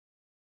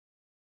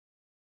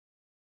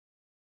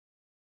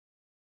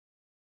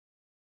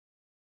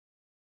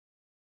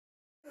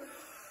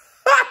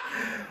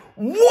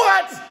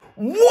What?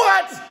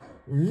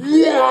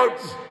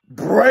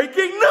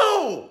 Breaking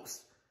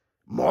news!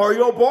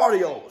 Mario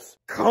Barrios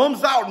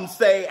comes out and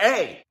say,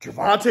 hey,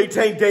 Gervonta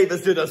Tank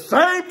Davis did the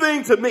same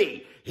thing to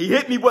me. He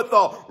hit me with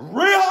the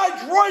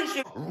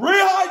rehydration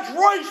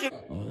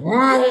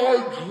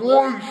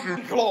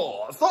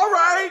clause. All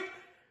right.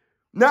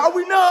 Now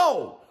we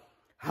know.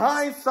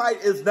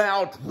 Hindsight is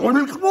now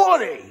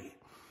 2020.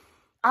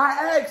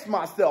 I asked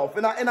myself,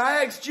 and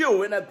I asked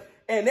you, and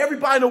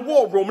everybody in the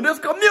war room, and this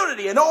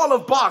community, and all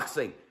of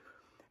boxing,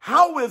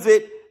 how is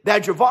it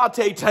that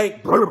Gervonta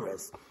Tank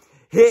Davis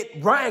hit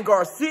Ryan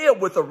Garcia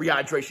with a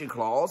rehydration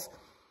clause,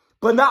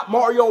 but not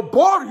Mario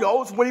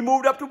Barrios when he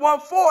moved up to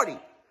 140?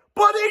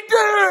 But he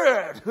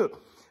did!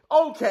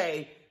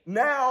 Okay,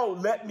 now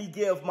let me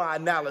give my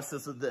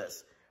analysis of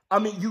this. I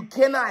mean, you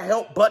cannot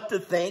help but to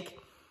think,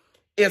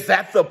 is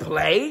that the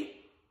play?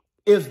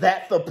 Is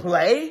that the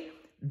play?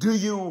 Do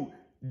you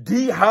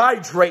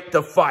dehydrate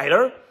the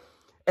fighter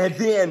and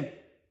then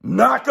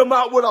knock him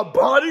out with a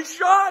body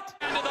shot?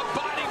 Into the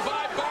body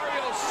by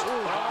Barrios.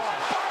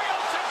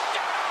 Barrios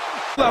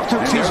is down. Left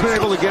hook, he's been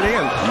able to get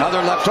in.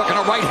 Another left hook and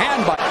a right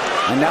hand by.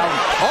 And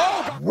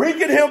now,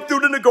 weaken him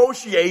through the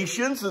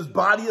negotiations. His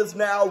body is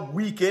now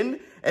weakened,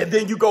 and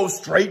then you go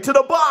straight to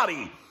the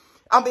body.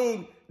 I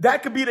mean,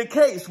 that could be the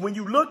case. When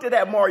you looked at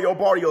that Mario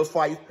Barrios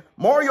fight,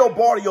 Mario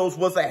Barrios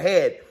was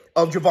ahead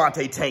of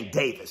Gervonta Tank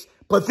Davis.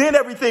 But then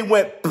everything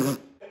went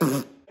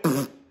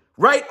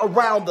right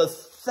around the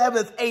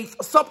 7th,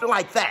 8th, something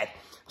like that.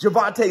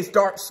 Gervonta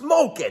starts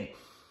smoking.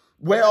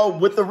 Well,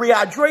 with the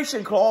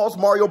rehydration clause,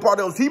 Mario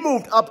Barrios, he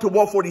moved up to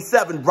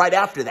 147 right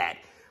after that.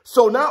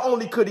 So not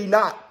only could he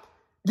not,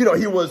 he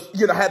was,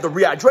 had the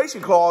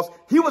rehydration clause,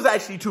 he was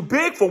actually too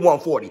big for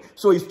 140.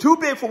 So he's too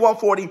big for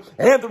 140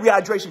 and the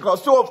rehydration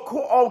clause. So, of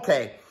course,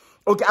 okay.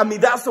 I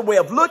mean, that's the way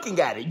of looking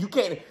at it. You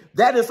can't,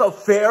 that is a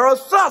fair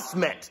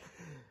assessment.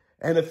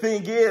 And the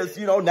thing is,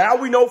 now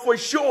we know for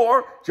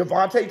sure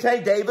Gervonta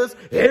Tank Davis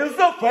is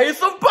the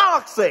face of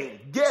boxing.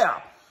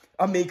 Yeah.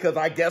 I mean, because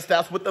I guess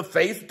that's what the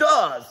face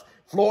does.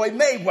 Floyd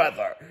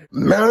Mayweather,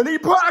 Manny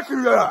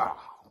Pacquiao,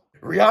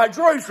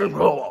 rehydration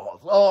clause.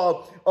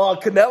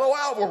 Canelo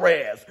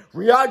Alvarez,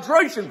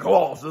 rehydration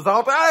clause is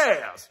out the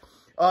ass.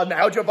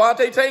 Now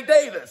Gervonta Tank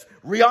Davis,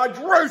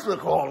 rehydration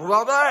clause is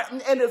out the ass.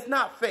 And it's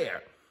not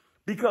fair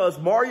because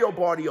Mario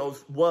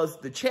Barrios was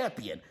the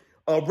champion,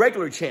 a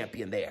regular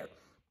champion there.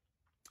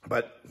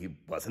 But he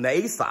wasn't the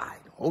A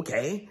side,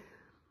 okay.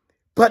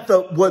 But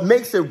what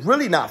makes it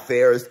really not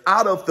fair is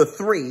out of the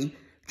three,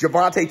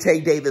 Gervonta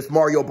Tank Davis,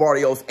 Mario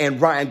Barrios,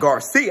 and Ryan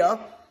Garcia,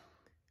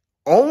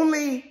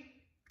 only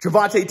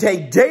Gervonta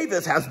Tank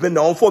Davis has been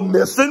known for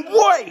missing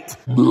weight.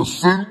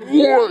 Those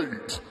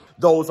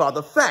are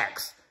the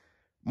facts.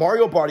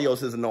 Mario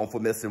Barrios isn't known for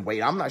missing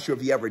weight. I'm not sure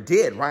if he ever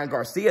did. Ryan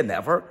Garcia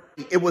never.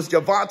 It was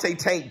Gervonta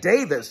Tank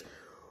Davis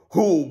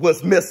who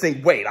was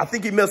missing weight. I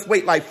think he missed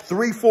weight like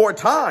 3-4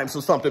 times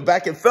or something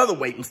back in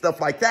featherweight and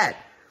stuff like that.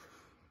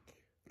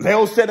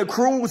 Leo Santa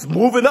Cruz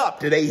moving up.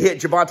 Did they hit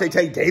Gervonta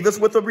Tank Davis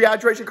with a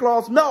rehydration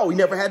clause? No, he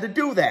never had to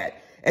do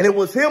that. And it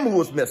was him who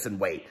was missing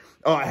weight.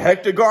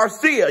 Hector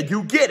Garcia,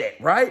 you get it,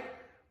 right?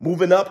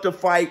 Moving up to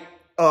fight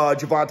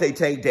Gervonta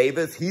Tank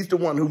Davis. He's the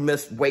one who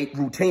missed weight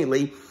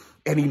routinely,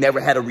 and he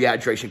never had a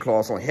rehydration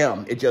clause on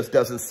him. It just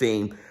doesn't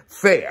seem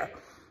fair.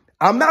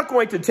 I'm not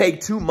going to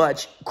take too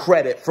much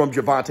credit from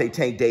Gervonta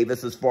Tank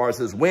Davis as far as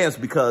his wins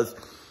because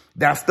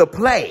that's the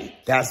play.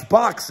 That's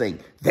boxing.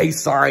 They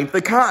signed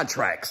the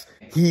contracts.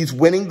 He's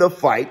winning the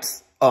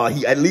fights,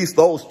 at least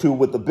those two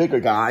with the bigger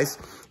guys,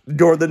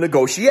 during the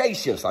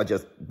negotiations. I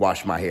just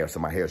washed my hair, so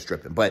my hair is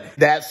dripping. But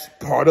that's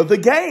part of the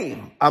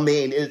game. I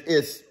mean,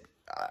 it's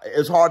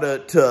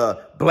hard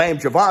to blame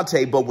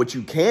Gervonta, but what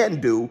you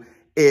can do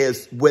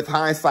is, with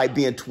hindsight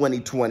being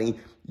 2020,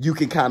 you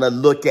can kind of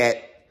look at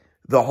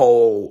the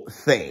whole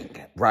thing,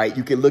 right?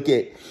 You can look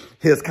at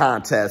his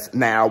contest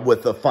now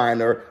with a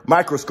finer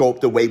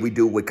microscope, the way we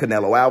do with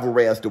Canelo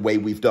Alvarez, the way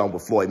we've done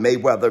with Floyd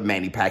Mayweather,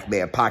 Manny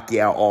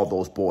Pacquiao, all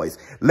those boys.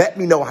 Let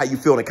me know how you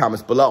feel in the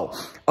comments below.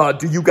 How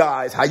you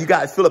guys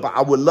feel about it?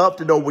 I would love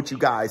to know what you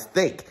guys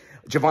think.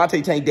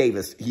 Gervonta Tank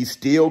Davis, he's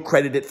still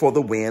credited for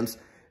the wins,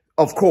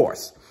 of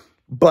course.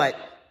 But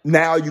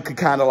now you can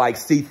kind of like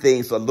see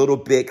things a little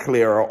bit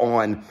clearer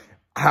on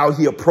how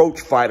he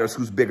approached fighters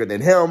who's bigger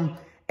than him,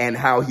 and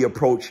how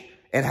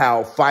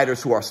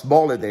fighters who are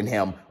smaller than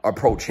him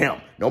approach him.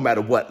 No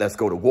matter what, let's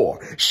go to war.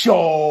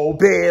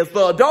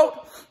 Showbiz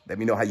adult. Let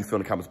me know how you feel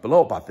in the comments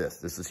below about this.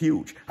 This is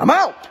huge. I'm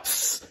out.